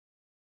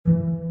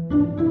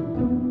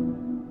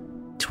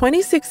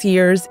26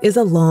 years is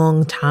a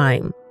long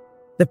time.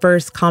 The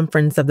first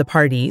conference of the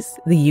parties,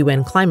 the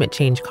UN Climate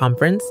Change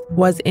Conference,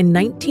 was in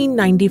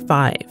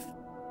 1995.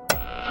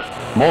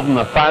 More than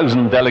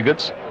 1,000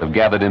 delegates have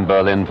gathered in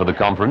Berlin for the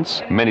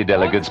conference. Many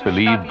delegates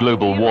believe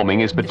global warming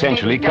is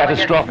potentially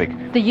catastrophic.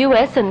 The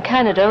US and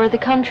Canada are the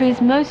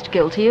countries most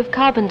guilty of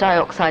carbon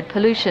dioxide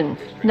pollution.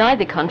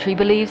 Neither country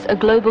believes a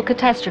global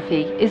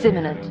catastrophe is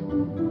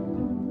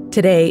imminent.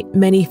 Today,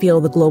 many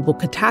feel the global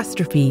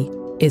catastrophe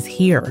is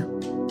here.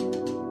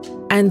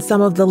 And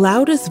some of the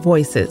loudest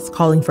voices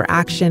calling for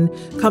action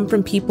come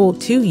from people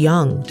too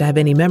young to have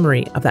any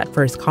memory of that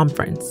first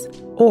conference,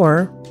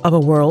 or of a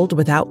world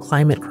without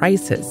climate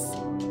crisis.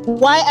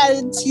 Why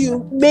aren't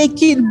you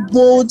making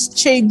bold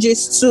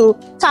changes to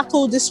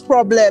tackle this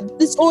problem?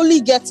 It's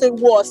only getting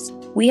worse.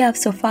 We have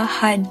so far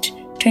had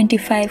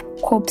 25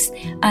 COPs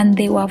and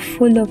they were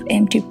full of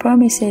empty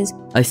promises.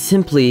 I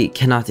simply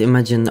cannot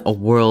imagine a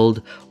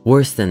world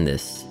worse than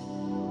this.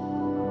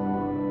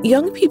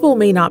 Young people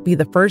may not be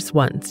the first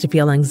ones to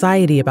feel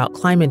anxiety about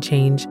climate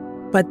change,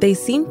 but they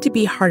seem to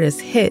be hardest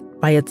hit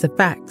by its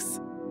effects.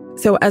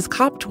 So as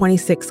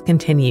COP26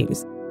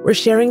 continues, we're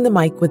sharing the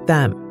mic with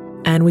them,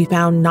 and we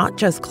found not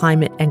just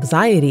climate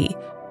anxiety,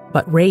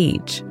 but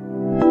rage.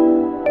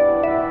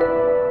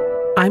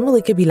 I'm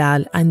Malika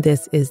Bilal, and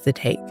this is The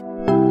Take.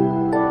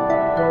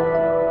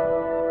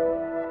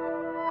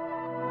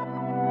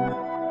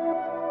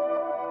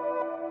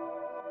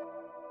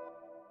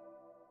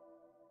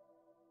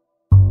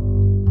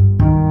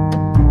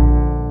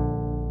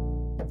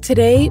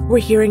 Today, we're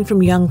hearing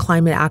from young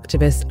climate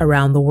activists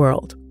around the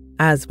world,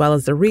 as well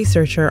as a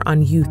researcher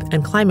on youth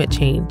and climate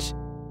change.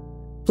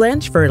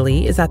 Blanche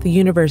Verley is at the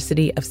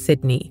University of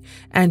Sydney,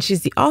 and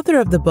she's the author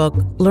of the book,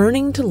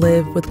 Learning to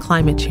Live with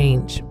Climate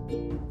Change.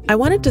 I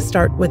wanted to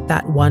start with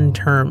that one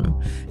term,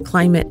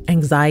 climate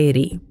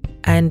anxiety,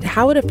 and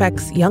how it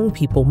affects young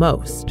people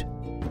most.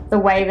 The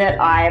way that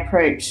I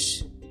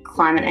approach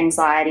climate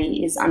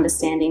anxiety is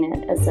understanding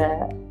it as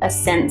a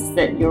sense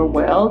that your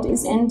world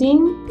is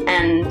ending,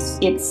 and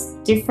it's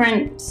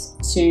different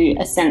to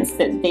a sense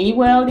that the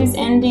world is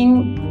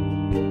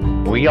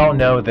ending. We all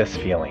know this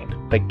feeling,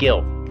 the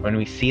guilt when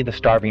we see the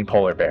starving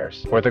polar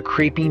bears, or the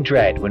creeping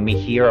dread when we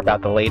hear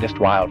about the latest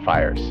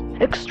wildfires.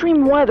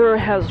 Extreme weather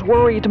has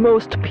worried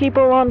most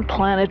people on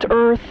planet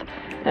Earth,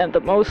 and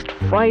the most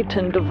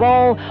frightened of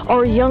all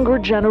are younger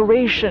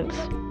generations.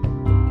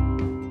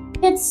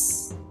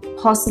 It's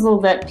possible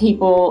that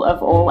people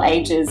of all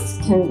ages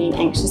can be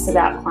anxious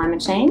about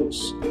climate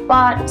change,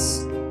 but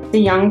the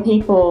young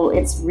people,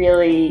 it's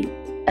really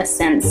a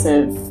sense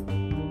of,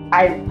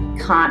 I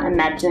can't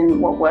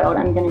imagine what world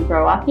I'm going to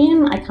grow up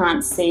in. I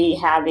can't see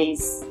how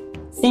these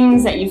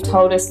things that you've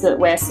told us that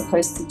we're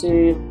supposed to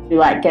do,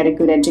 like get a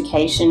good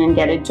education and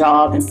get a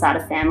job and start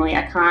a family,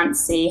 I can't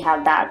see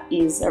how that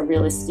is a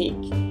realistic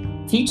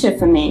future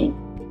for me.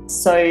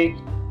 So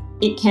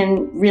it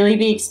can really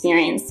be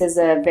experienced as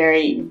a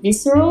very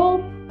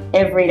visceral,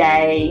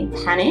 everyday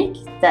panic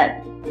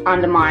that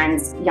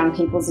undermines young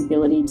people's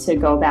ability to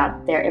go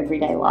about their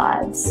everyday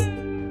lives.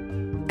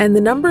 And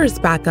the numbers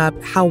back up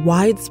how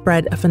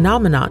widespread a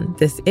phenomenon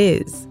this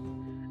is.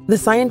 The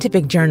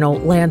scientific journal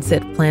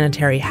Lancet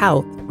Planetary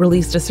Health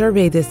released a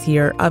survey this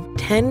year of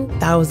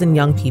 10,000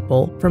 young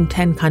people from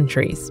 10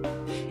 countries.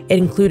 It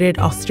included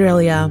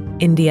Australia,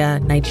 India,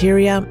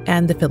 Nigeria,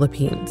 and the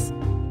Philippines.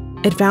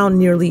 It found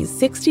nearly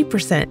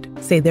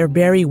 60% say they're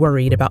very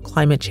worried about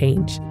climate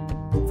change.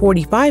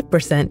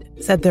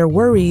 45% said their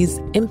worries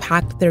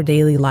impact their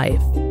daily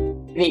life.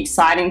 The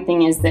exciting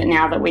thing is that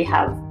now that we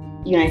have,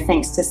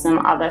 thanks to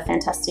some other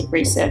fantastic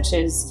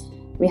researchers,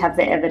 we have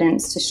the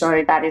evidence to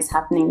show that is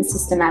happening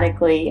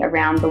systematically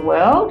around the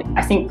world.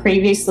 I think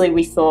previously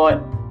we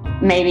thought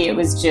maybe it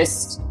was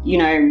just,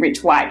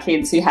 rich white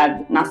kids who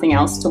had nothing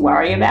else to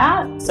worry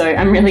about. So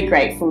I'm really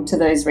grateful to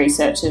those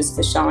researchers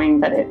for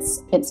showing that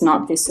it's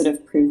not this sort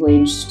of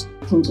privileged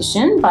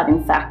condition, but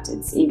in fact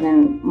it's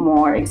even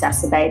more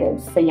exacerbated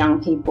for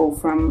young people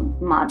from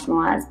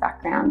marginalised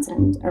backgrounds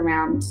and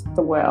around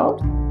the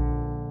world.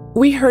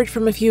 We heard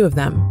from a few of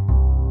them.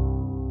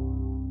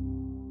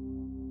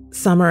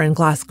 Some are in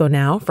Glasgow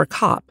now for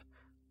COP.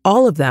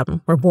 All of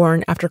them were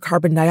born after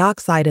carbon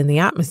dioxide in the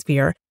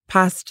atmosphere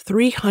passed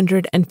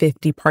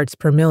 350 parts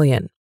per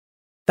million.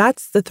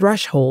 That's the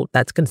threshold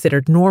that's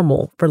considered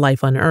normal for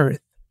life on Earth.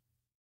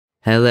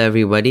 Hello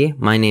everybody,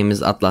 my name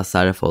is Atlas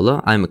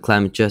Sarafolu. I'm a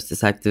climate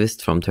justice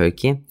activist from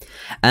Turkey.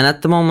 And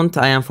at the moment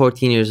I am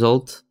 14 years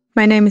old.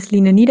 My name is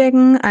Lina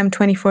Niedegen. I'm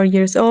 24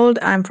 years old.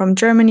 I'm from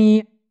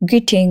Germany.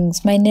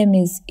 Greetings, my name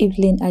is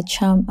Evelyn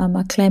Acham. I'm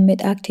a climate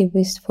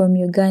activist from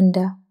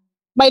Uganda.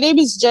 My name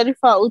is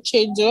Jennifer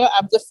Uchenjo.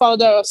 I'm the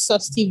founder of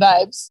Susty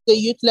Vibes, the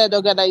youth-led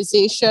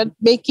organization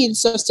making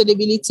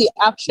sustainability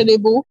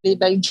actionable in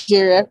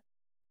Nigeria.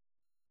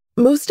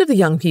 Most of the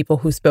young people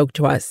who spoke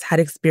to us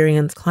had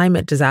experienced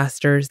climate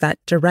disasters that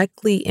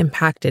directly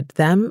impacted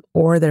them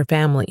or their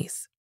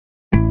families.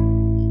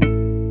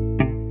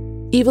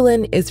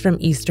 Evelyn is from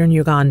eastern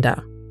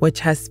Uganda,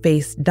 which has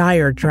faced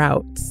dire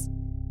droughts.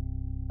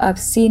 I've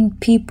seen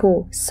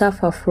people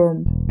suffer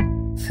from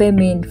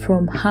famine,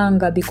 from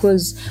hunger,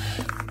 because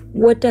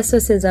water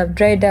sources have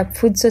dried up,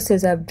 food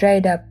sources have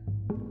dried up.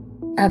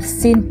 I've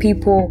seen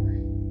people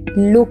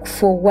look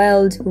for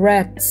wild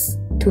rats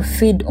to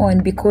feed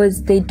on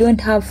because they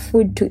don't have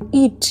food to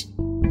eat.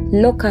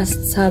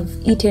 Locusts have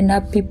eaten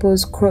up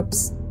people's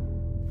crops.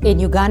 In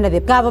Uganda,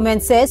 the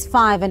government says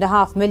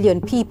 5.5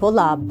 million people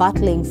are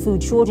battling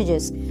food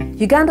shortages.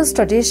 Uganda is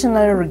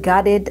traditionally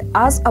regarded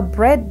as a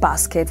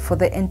breadbasket for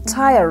the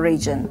entire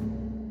region.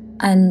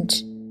 And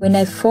when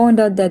I found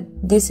out that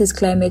this is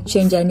climate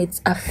change and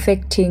it's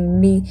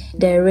affecting me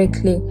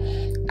directly,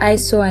 I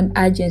saw an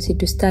urgency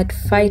to start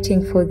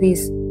fighting for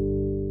this.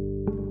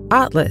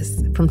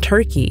 Atlas, from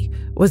Turkey,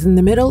 was in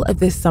the middle of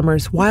this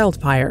summer's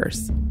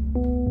wildfires.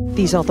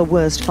 These are the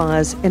worst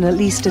fires in at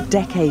least a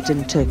decade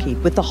in Turkey,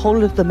 with the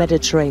whole of the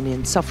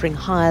Mediterranean suffering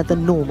higher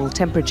than normal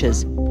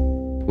temperatures.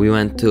 We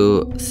went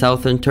to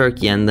southern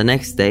Turkey, and the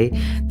next day,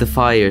 the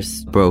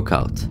fires broke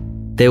out.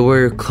 They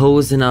were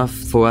close enough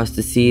for us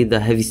to see the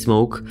heavy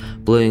smoke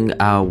blowing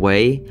our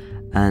way,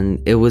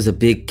 and it was a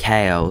big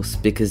chaos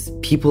because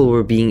people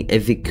were being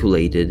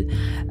evacuated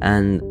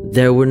and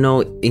there were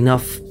no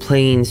enough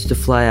planes to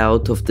fly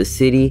out of the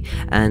city,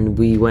 and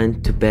we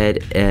went to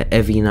bed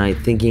every night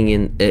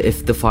thinking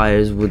if the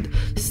fires would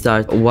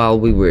start while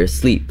we were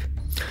asleep.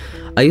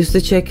 I used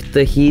to check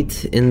the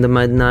heat in the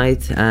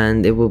midnight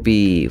and it would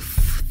be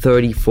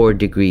 34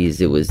 degrees.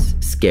 It was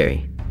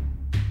scary.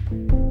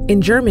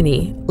 In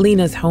Germany,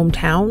 Lena's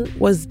hometown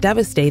was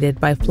devastated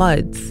by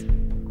floods.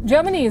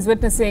 Germany is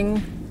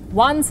witnessing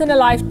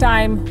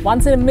once-in-a-lifetime,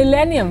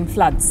 once-in-a-millennium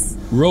floods.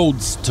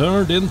 Roads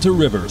turned into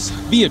rivers,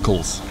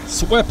 vehicles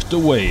swept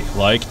away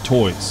like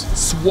toys,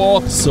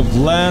 swaths of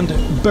land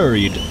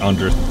buried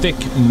under thick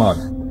mud.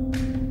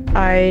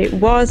 I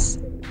was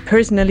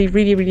personally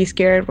really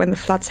scared when the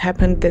floods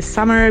happened this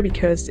summer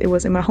because it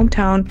was in my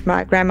hometown.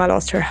 My grandma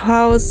lost her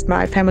house.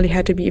 My family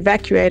had to be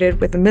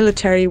evacuated with the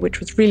military, which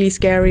was really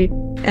scary.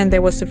 And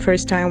that was the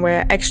first time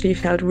where I actually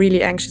felt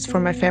really anxious for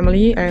my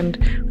family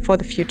and for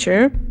the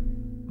future.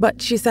 But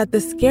she said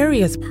the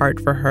scariest part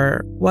for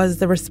her was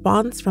the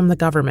response from the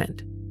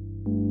government.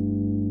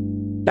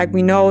 Like,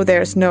 we know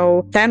there's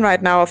no plan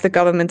right now of the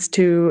governments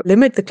to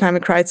limit the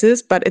climate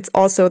crisis, but it's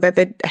also that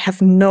they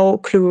have no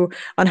clue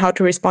on how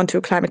to respond to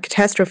a climate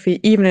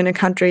catastrophe, even in a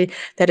country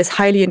that is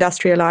highly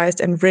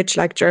industrialized and rich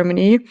like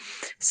Germany.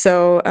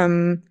 So,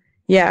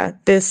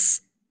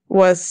 this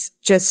was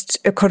just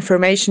a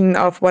confirmation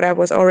of what I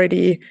was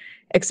already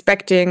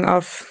expecting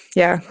of,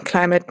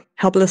 climate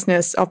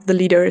helplessness of the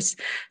leaders,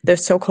 the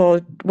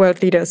so-called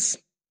world leaders.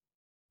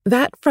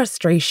 That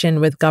frustration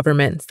with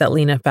governments that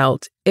Lena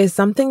felt is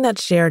something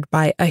that's shared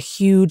by a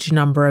huge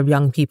number of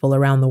young people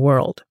around the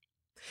world.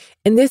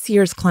 In this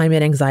year's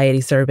climate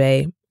anxiety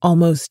survey,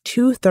 almost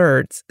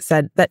 2/3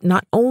 said that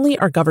not only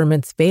are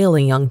governments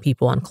failing young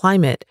people on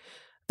climate,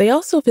 they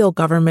also feel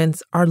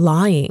governments are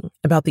lying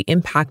about the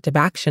impact of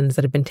actions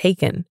that have been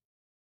taken.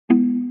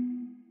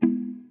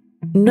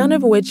 None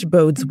of which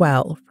bodes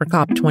well for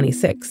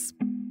COP26.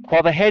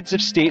 While the heads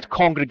of state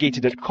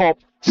congregated at COP,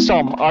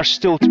 some are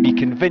still to be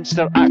convinced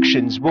their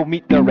actions will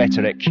meet their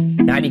rhetoric.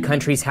 90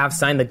 countries have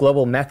signed the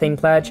Global Methane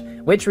Pledge,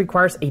 which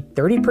requires a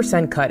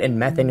 30% cut in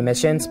methane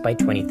emissions by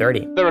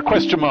 2030. There are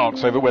question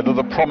marks over whether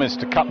the promise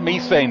to cut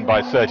methane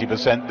by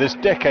 30% this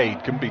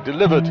decade can be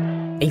delivered.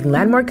 A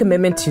landmark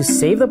commitment to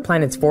save the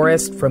planet's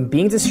forests from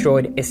being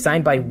destroyed is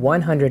signed by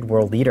 100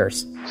 world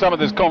leaders. Some at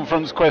this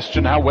conference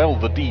question how well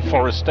the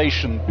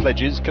deforestation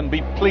pledges can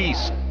be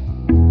policed.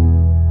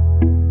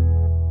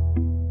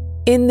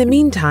 In the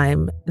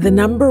meantime, the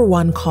number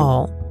one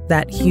call,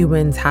 that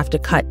humans have to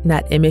cut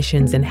net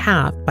emissions in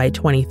half by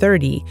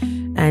 2030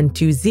 and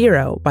to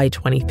zero by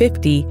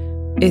 2050,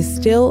 is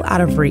still out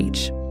of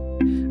reach.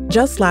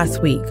 Just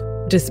last week,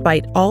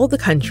 despite all the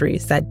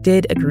countries that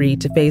did agree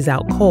to phase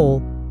out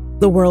coal,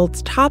 the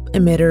world's top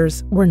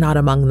emitters were not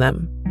among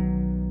them.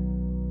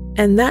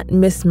 And that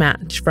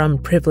mismatch from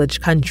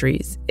privileged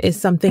countries is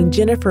something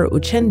Jennifer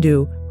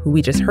Uchendu, who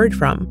we just heard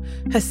from,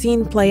 has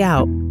seen play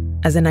out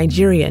as a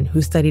Nigerian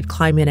who studied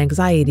climate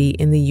anxiety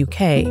in the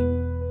UK.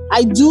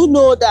 I do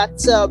know that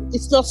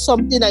it's not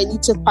something I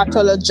need to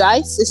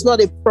pathologize. It's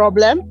not a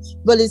problem,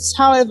 but it's,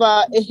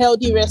 however, a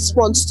healthy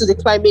response to the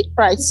climate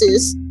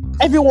crisis.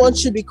 Everyone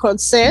should be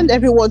concerned.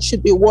 Everyone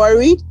should be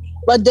worried.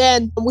 But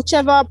then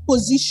whichever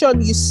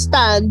position you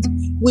stand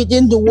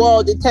within the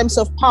world in terms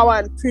of power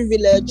and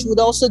privilege would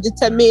also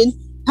determine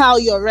how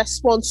your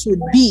response would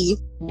be.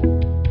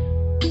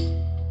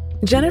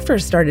 Jennifer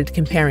started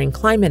comparing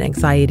climate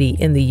anxiety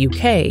in the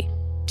UK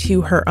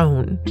to her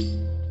own.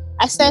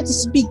 I started to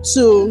speak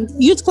to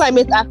youth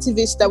climate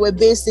activists that were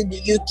based in the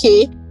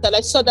UK, and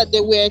I saw that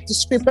there were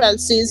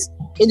discrepancies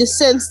in the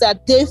sense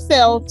that they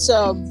felt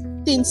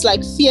things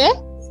like fear,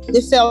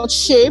 they felt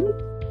shame,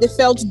 they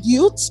felt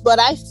guilt, but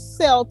I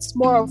felt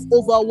more of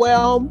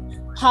overwhelm,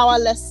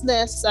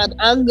 powerlessness, and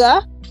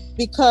anger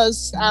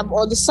because I'm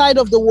on the side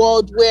of the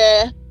world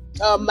where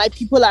my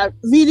people are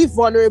really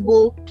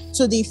vulnerable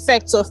to the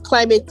effects of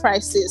climate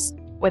crisis.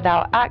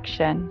 Without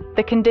action,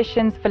 the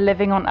conditions for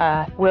living on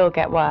Earth will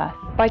get worse.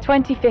 By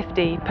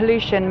 2050,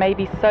 pollution may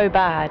be so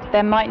bad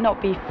there might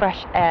not be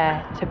fresh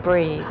air to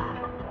breathe.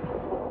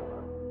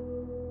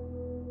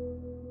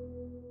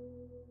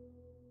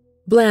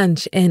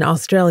 Blanche in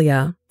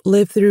Australia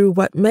lived through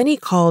what many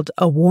called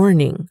a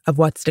warning of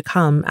what's to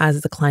come as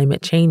the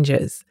climate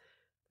changes.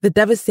 The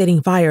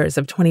devastating fires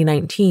of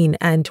 2019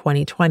 and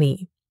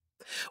 2020.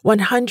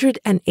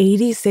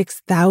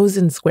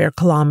 186,000 square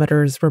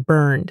kilometers were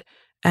burned,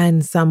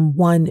 and some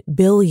 1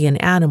 billion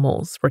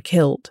animals were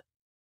killed.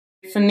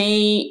 For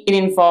me, it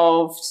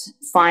involved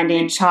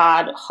finding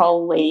charred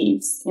whole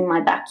leaves in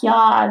my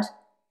backyard.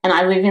 And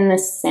I live in the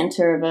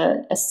centre of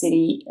a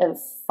city of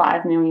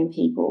 5 million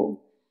people,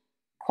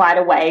 quite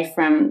away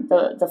from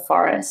the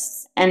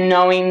forests. And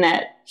knowing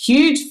that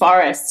huge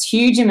forests,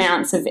 huge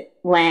amounts of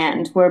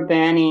land were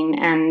burning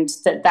and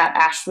that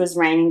ash was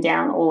raining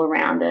down all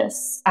around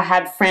us. I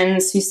had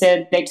friends who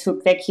said they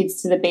took their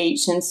kids to the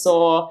beach and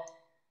saw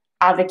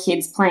other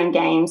kids playing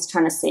games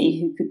trying to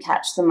see who could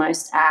catch the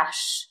most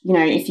ash. You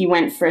know, if you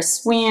went for a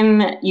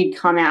swim, you'd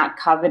come out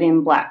covered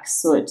in black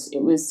soot.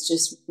 It was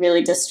just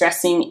really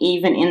distressing,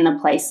 even in the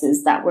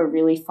places that were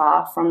really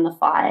far from the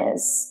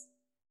fires.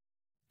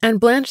 And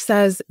Blanche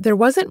says there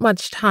wasn't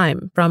much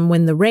time from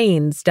when the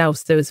rains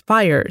doused those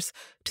fires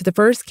to the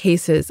first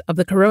cases of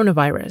the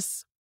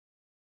coronavirus.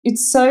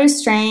 It's so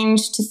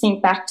strange to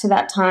think back to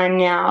that time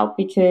now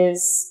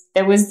because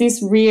there was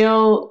this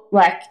real,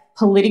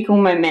 political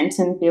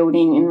momentum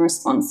building in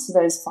response to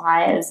those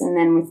fires, and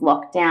then with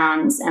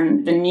lockdowns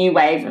and the new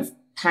wave of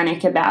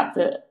panic about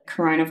the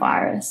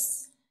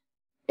coronavirus,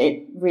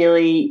 it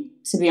really,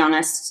 to be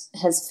honest,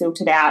 has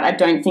filtered out. I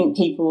don't think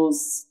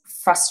people's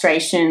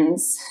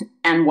frustrations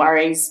and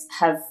worries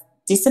have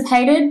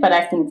dissipated, but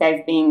I think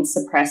they've been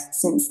suppressed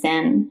since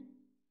then.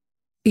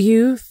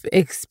 You've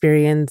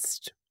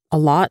experienced a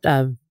lot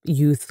of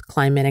youth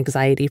climate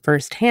anxiety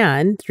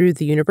firsthand through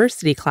the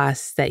university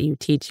class that you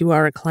teach. You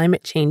are a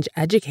climate change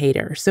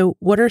educator. So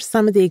what are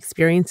some of the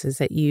experiences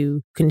that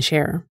you can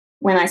share?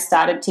 When I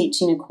started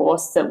teaching a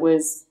course that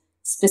was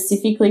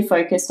specifically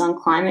focused on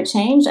climate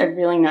change, I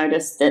really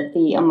noticed that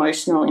the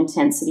emotional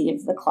intensity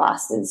of the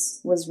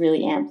classes was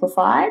really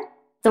amplified.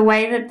 The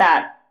way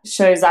that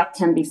shows up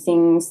can be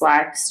things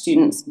like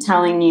students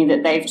telling you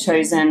that they've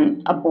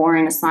chosen a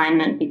boring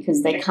assignment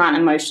because they can't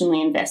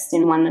emotionally invest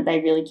in one that they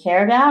really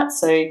care about.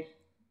 So,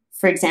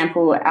 for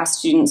example, our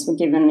students were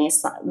given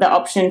the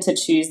option to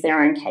choose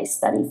their own case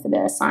study for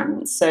their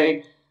assignments.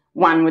 So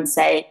one would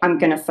say, I'm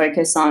going to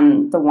focus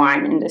on the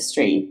wine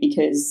industry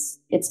because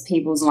it's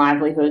people's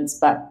livelihoods,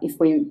 but if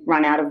we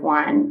run out of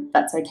wine,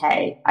 that's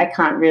okay. I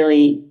can't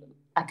really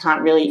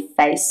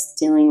face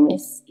dealing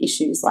with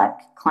issues like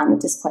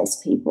climate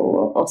displaced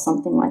people or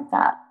something like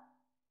that.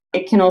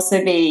 It can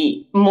also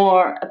be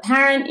more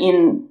apparent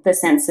in the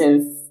sense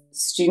of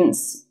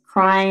students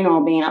crying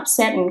or being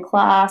upset in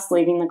class,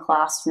 leaving the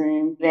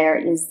classroom. There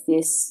is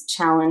this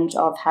challenge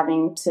of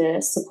having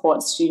to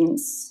support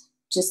students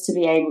just to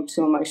be able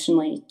to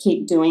emotionally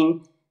keep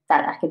doing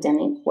that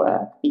academic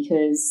work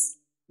because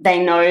they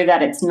know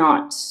that it's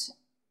not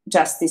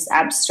just this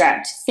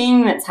abstract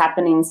thing that's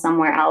happening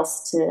somewhere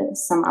else to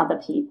some other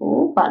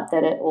people, but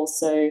that it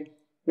also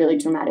really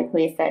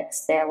dramatically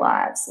affects their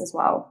lives as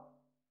well.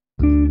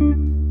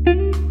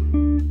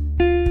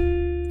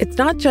 It's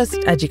not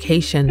just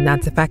education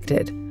that's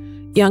affected.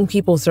 Young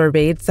people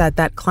surveyed said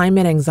that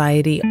climate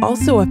anxiety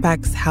also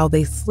affects how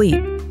they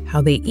sleep, how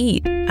they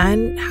eat,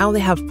 and how they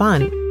have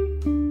fun.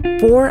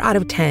 4 out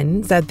of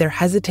 10 said they're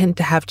hesitant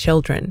to have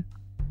children.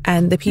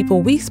 And the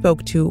people we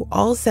spoke to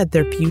all said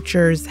their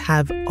futures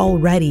have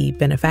already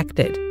been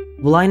affected.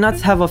 Will I not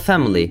have a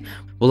family?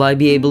 Will I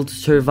be able to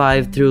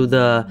survive through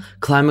the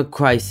climate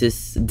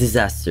crisis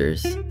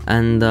disasters?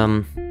 And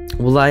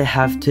will I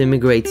have to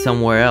immigrate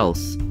somewhere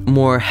else,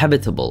 more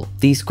habitable?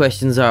 These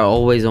questions are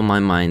always on my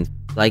mind.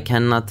 I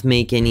cannot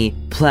make any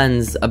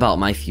plans about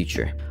my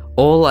future.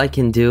 All I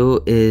can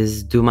do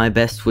is do my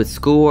best with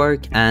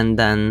schoolwork, and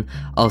then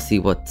I'll see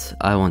what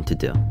I want to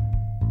do.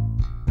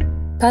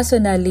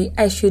 Personally,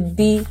 I should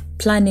be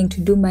planning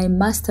to do my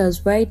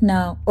master's right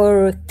now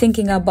or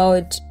thinking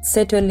about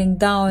settling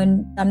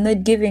down. I'm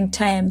not giving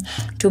time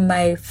to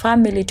my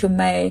family, to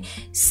my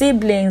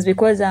siblings,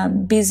 because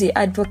I'm busy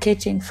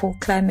advocating for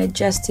climate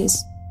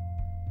justice.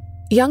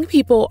 Young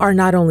people are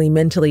not only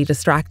mentally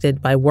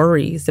distracted by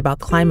worries about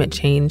climate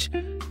change,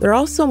 they're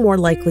also more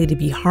likely to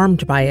be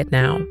harmed by it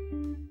now.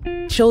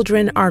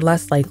 Children are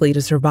less likely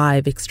to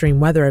survive extreme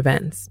weather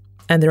events,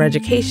 and their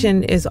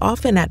education is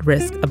often at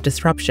risk of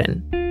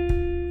disruption.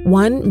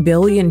 1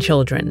 billion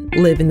children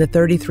live in the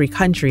 33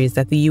 countries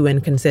that the UN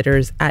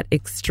considers at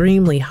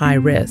extremely high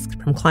risk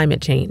from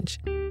climate change.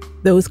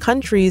 Those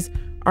countries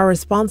are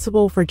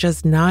responsible for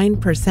just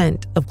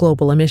 9% of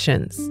global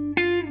emissions.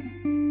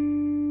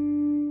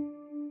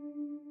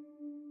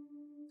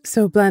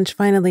 So, Blanche,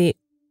 finally,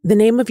 the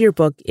name of your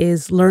book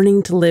is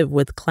Learning to Live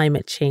with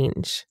Climate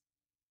Change.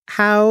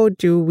 How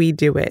do we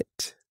do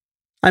it?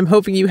 I'm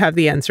hoping you have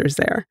the answers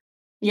there.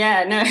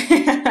 Yeah, no.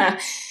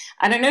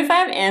 I don't know if I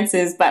have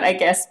answers, but I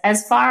guess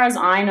as far as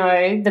I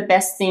know, the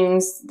best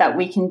things that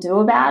we can do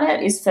about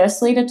it is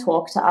firstly to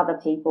talk to other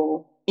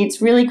people.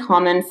 It's really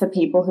common for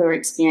people who are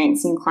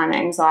experiencing climate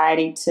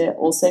anxiety to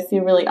also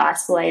feel really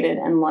isolated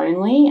and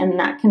lonely, and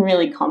that can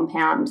really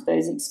compound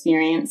those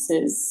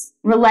experiences.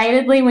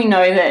 Relatedly, we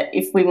know that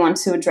if we want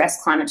to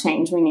address climate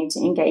change, we need to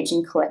engage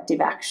in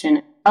collective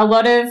action. A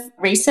lot of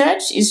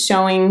research is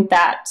showing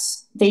that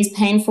these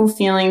painful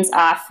feelings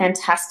are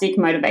fantastic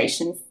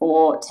motivation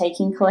for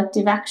taking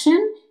collective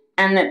action,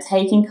 and that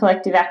taking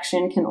collective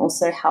action can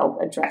also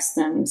help address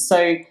them.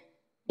 So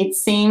it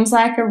seems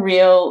like a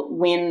real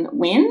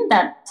win-win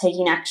that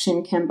taking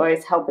action can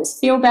both help us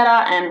feel better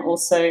and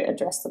also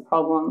address the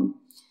problem.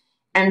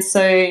 And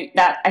so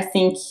that, I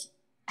think,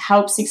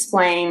 helps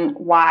explain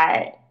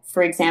why,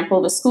 for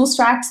example, the school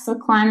strikes for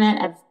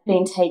climate have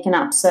been taken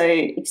up so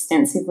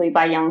extensively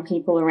by young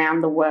people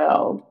around the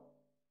world.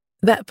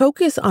 That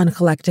focus on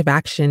collective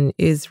action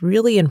is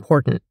really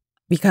important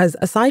because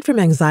aside from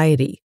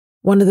anxiety,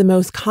 one of the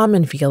most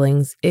common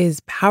feelings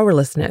is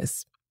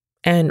powerlessness.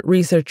 And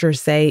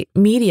researchers say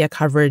media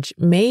coverage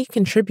may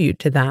contribute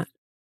to that.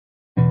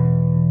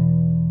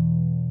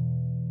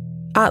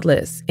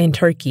 Atlas in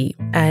Turkey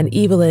and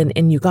Evelyn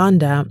in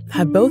Uganda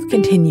have both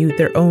continued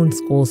their own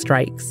school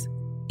strikes,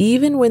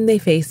 even when they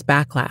face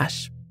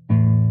backlash.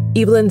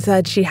 Evelyn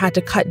said she had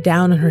to cut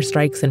down on her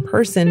strikes in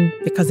person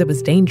because it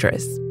was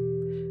dangerous.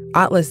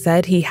 Atlas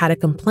said he had a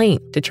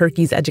complaint to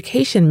Turkey's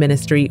education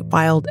ministry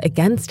filed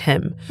against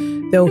him,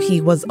 though he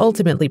was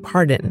ultimately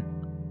pardoned.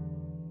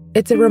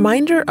 It's a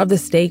reminder of the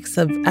stakes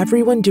of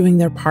everyone doing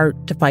their part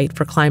to fight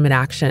for climate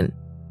action.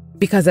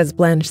 Because as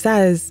Blanche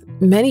says,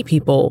 many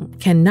people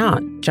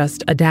cannot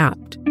just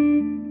adapt.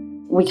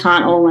 We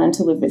can't all learn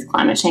to live with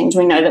climate change.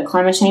 We know that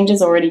climate change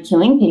is already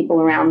killing people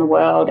around the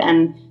world,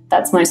 and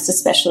that's most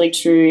especially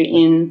true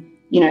in,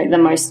 the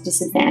most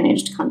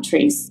disadvantaged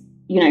countries.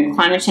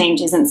 Climate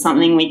change isn't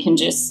something we can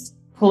just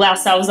pull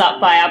ourselves up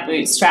by our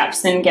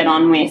bootstraps and get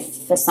on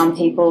with. For some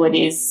people, it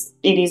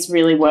is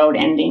really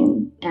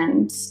world-ending,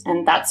 and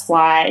that's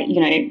why,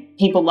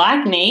 people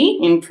like me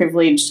in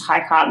privileged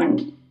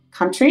high-carbon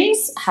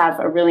countries have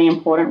a really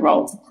important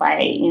role to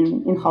play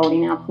in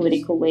holding our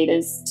political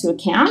leaders to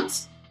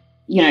account,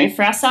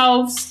 for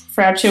ourselves,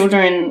 for our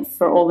children,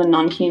 for all the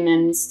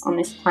non-humans on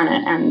this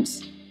planet, and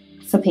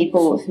for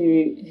people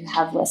who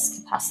have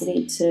less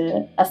capacity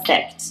to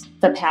affect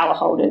the power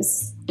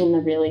holders in the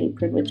really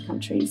privileged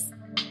countries.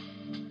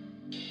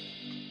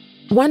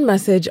 One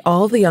message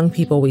all the young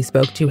people we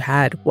spoke to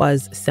had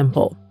was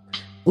simple.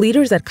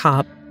 Leaders at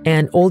COP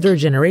and older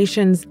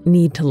generations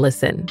need to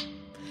listen.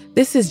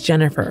 This is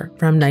Jennifer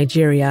from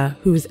Nigeria,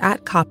 who's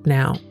at COP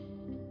now.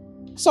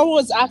 Someone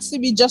was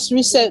asking me just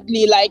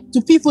recently,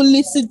 do people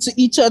listen to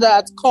each other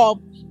at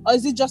COP, or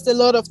is it just a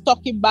lot of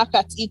talking back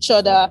at each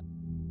other?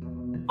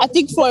 I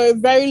think for a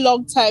very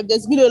long time,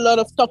 there's been a lot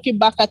of talking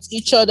back at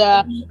each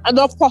other and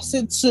not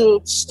pausing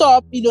to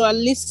stop,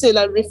 and listen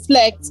and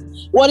reflect.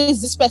 What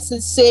is this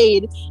person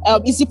saying?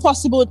 Is it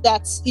possible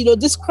that,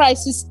 this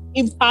crisis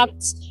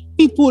impacts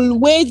people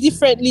way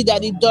differently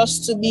than it does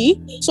to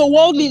me? So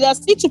world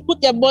leaders need to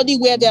put their money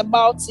where their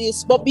mouth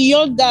is. But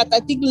beyond that, I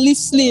think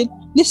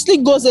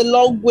listening goes a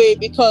long way,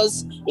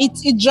 because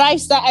it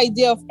drives that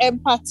idea of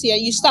empathy,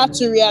 and you start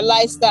to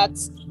realize that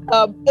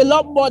a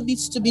lot more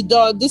needs to be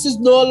done. This is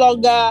no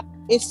longer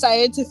a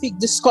scientific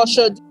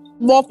discussion.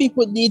 More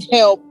people need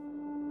help.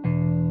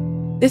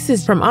 This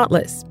is from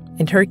Atlas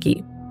in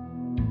Turkey.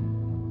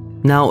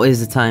 Now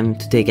is the time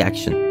to take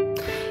action.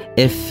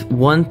 If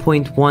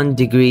 1.1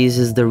 degrees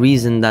is the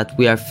reason that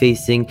we are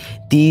facing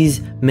these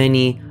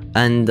many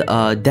and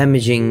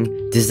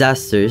damaging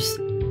disasters,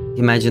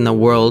 imagine a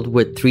world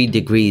with 3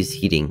 degrees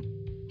heating.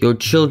 Your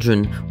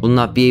children will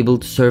not be able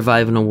to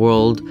survive in a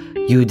world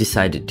you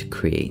decided to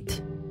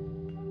create.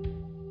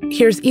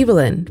 Here's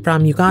Evelyn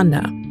from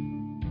Uganda.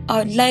 I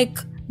would like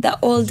the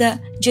older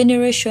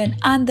generation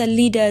and the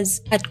leaders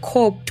at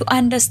COP to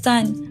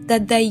understand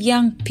that the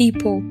young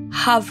people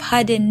have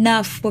had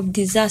enough of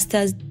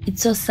disasters.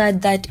 It's so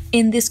sad that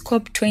in this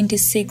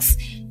COP26,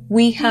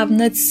 we have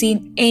not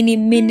seen any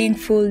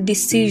meaningful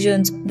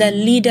decisions. The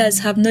leaders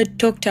have not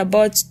talked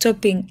about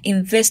stopping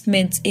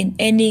investments in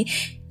any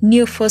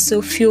new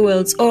fossil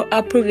fuels or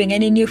approving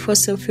any new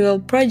fossil fuel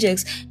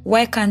projects.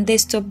 Why can't they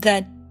stop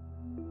that?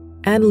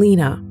 And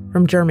Lena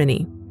from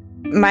Germany.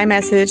 My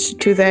message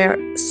to their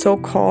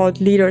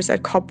so-called leaders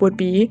at COP would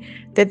be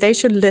that they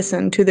should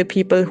listen to the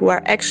people who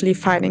are actually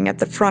fighting at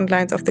the front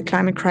lines of the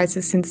climate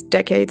crisis since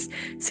decades,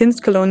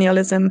 since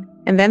colonialism,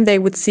 and then they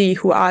would see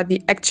who are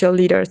the actual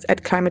leaders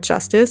at climate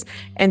justice,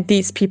 and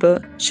these people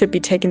should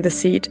be taking the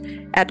seat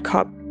at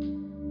COP.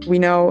 We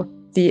know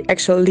the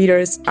actual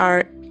leaders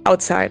are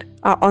outside,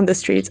 are on the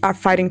streets, are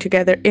fighting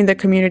together in their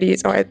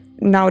communities, or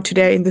now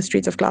today in the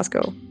streets of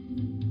Glasgow.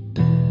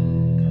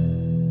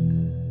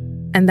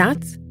 And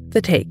that's The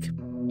Take.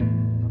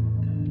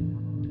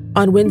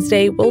 On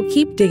Wednesday, we'll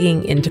keep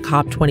digging into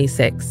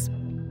COP26.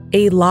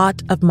 A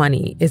lot of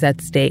money is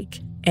at stake,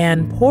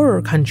 and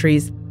poorer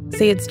countries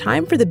say it's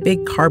time for the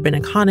big carbon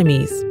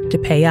economies to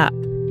pay up.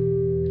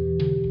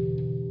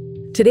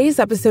 Today's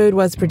episode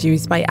was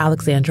produced by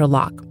Alexandra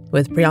Locke,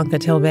 with Priyanka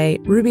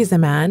Tilve, Ruby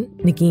Zaman,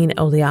 Nagin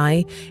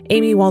Oliai,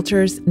 Amy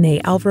Walters, Nay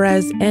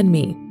Alvarez, and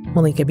me,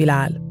 Malika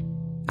Bilal.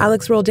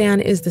 Alex Roldan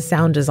is the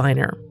sound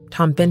designer.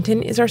 Tom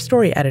Fenton is our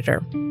story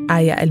editor.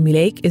 Aya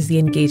El-Mileik is the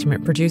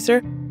engagement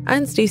producer,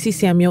 and Stacey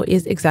Samuel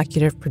is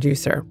executive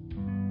producer.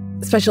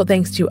 Special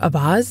thanks to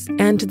Avaz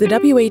and to the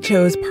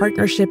WHO's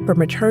Partnership for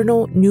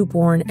Maternal,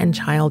 Newborn, and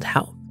Child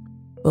Health.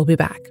 We'll be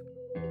back.